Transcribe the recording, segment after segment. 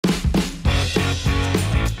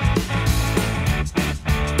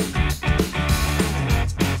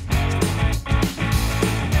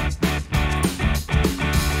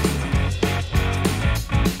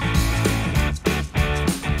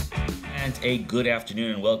a good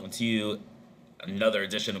afternoon and welcome to another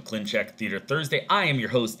edition of Clincheck Theater Thursday. I am your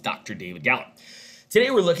host, Dr. David Galler. Today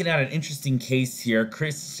we're looking at an interesting case here,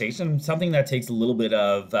 crystallization, something that takes a little bit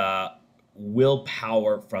of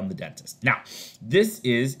willpower from the dentist. Now, this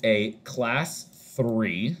is a class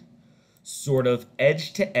 3 sort of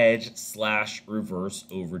edge-to-edge / reverse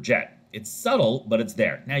overjet. It's subtle, but it's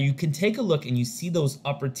there. Now you can take a look and you see those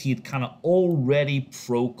upper teeth kind of already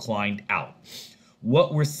proclined out.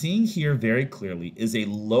 What we're seeing here very clearly is a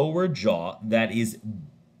lower jaw that is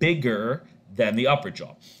bigger than the upper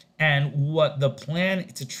jaw. And what the plan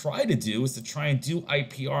to try to do is to try and do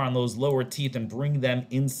IPR on those lower teeth and bring them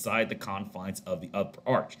inside the confines of the upper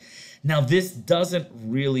arch. Now, this doesn't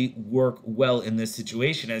really work well in this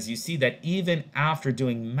situation, as you see that even after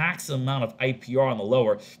doing max amount of IPR on the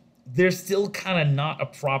lower, there's still kind of not a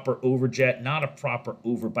proper overjet, not a proper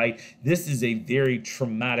overbite. This is a very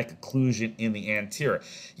traumatic occlusion in the anterior.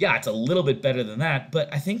 Yeah, it's a little bit better than that,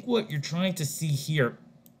 but I think what you're trying to see here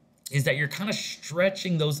is that you're kind of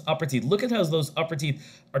stretching those upper teeth. Look at how those upper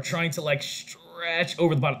teeth are trying to like stretch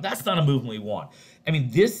over the bottom. That's not a movement we want. I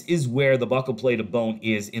mean, this is where the buccal plate of bone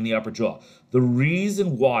is in the upper jaw. The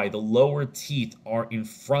reason why the lower teeth are in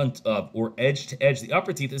front of or edge to edge the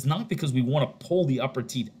upper teeth is not because we want to pull the upper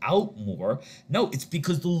teeth out more. No, it's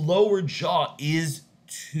because the lower jaw is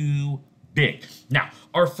too big. Now,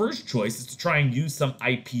 our first choice is to try and use some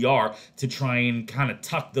IPR to try and kind of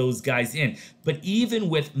tuck those guys in. But even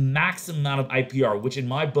with max amount of IPR, which in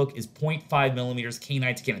my book is 0.5 millimeters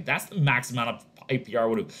canine to canine, that's the max amount of IPR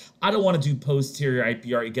will do. I don't want to do posterior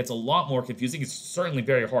IPR. It gets a lot more confusing. It's certainly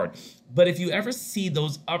very hard. But if you ever see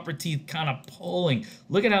those upper teeth kind of pulling,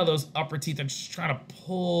 look at how those upper teeth are just trying to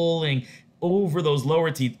pulling over those lower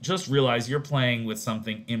teeth, just realize you're playing with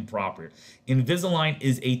something improper. Invisalign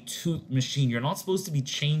is a tooth machine. You're not supposed to be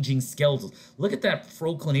changing skeletals. Look at that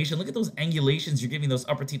proclination. Look at those angulations you're giving those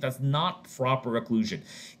upper teeth. That's not proper occlusion.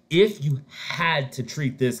 If you had to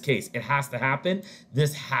treat this case, it has to happen.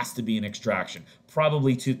 This has to be an extraction.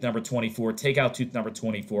 Probably tooth number 24. Take out tooth number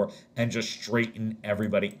 24 and just straighten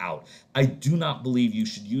everybody out. I do not believe you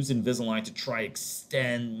should use Invisalign to try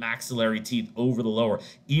extend maxillary teeth over the lower,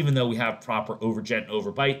 even though we have proper overjet and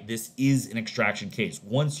overbite. This is an extraction case.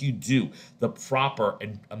 Once you do the proper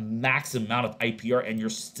and a max amount of IPR and you're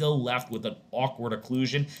still left with an awkward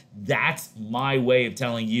occlusion, that's my way of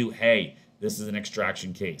telling you, hey, this is an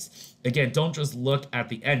extraction case. Again, don't just look at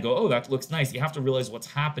the end, go, oh, that looks nice. You have to realize what's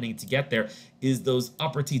happening to get there is those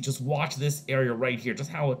upper teeth. Just watch this area right here, just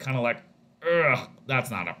how it kind of like, that's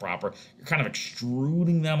not a proper. You're kind of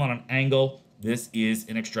extruding them on an angle. This is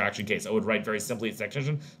an extraction case. I would write very simply, it's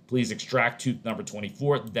extraction. Please extract tooth number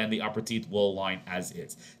 24, then the upper teeth will align as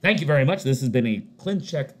is. Thank you very much. This has been a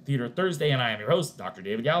Clincheck Theater Thursday, and I am your host, Dr.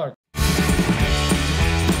 David Galler.